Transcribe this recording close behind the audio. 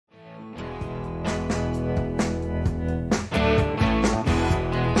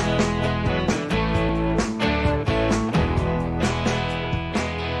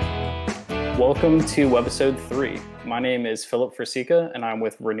Welcome to webisode 3. My name is Philip Fracica and I'm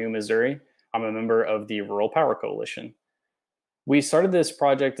with Renew Missouri. I'm a member of the Rural Power Coalition. We started this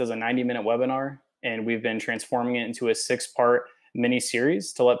project as a 90-minute webinar, and we've been transforming it into a 6-part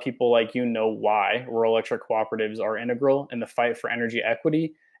mini-series to let people like you know why rural electric cooperatives are integral in the fight for energy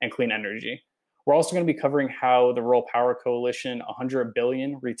equity and clean energy. We're also going to be covering how the Rural Power Coalition $100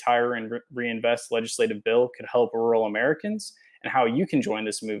 billion Retire and Reinvest legislative bill could help rural Americans, and how you can join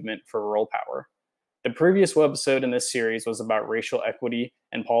this movement for rural power. The previous webisode in this series was about racial equity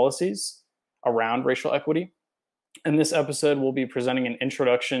and policies around racial equity. In this episode, we'll be presenting an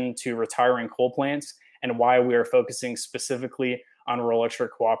introduction to retiring coal plants and why we are focusing specifically on rural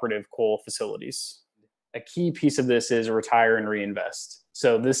electric cooperative coal facilities. A key piece of this is retire and reinvest.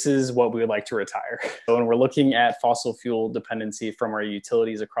 So this is what we would like to retire. So when we're looking at fossil fuel dependency from our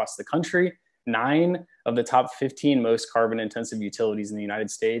utilities across the country, 9 of the top 15 most carbon intensive utilities in the United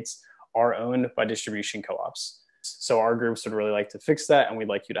States are owned by distribution co-ops. So our groups would really like to fix that, and we'd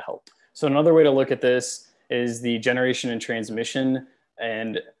like you to help. So another way to look at this is the generation and transmission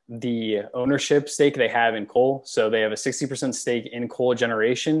and the ownership stake they have in coal. So they have a 60% stake in coal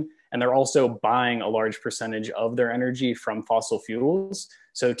generation, and they're also buying a large percentage of their energy from fossil fuels.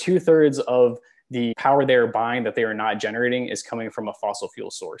 So 2/3 of the power they're buying that they are not generating is coming from a fossil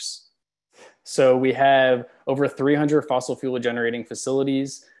fuel source. So we have over 300 fossil fuel generating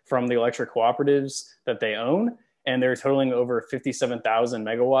facilities from the electric cooperatives that they own, and they're totaling over 57,000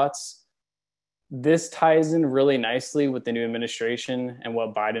 megawatts. This ties in really nicely with the new administration and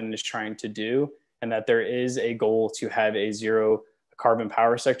what Biden is trying to do, and that there is a goal to have a zero carbon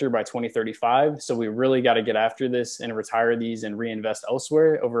power sector by 2035. So we really got to get after this and retire these and reinvest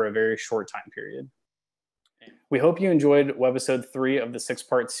elsewhere over a very short time period. We hope you enjoyed webisode 3 of the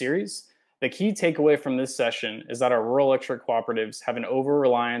 6-part series. The key takeaway from this session is that our rural electric cooperatives have an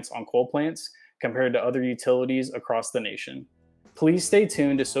over-reliance on coal plants compared to other utilities across the nation. Please stay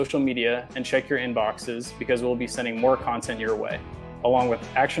tuned to social media and check your inboxes, because we'll be sending more content your way, along with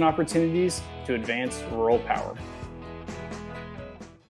action opportunities to advance rural power.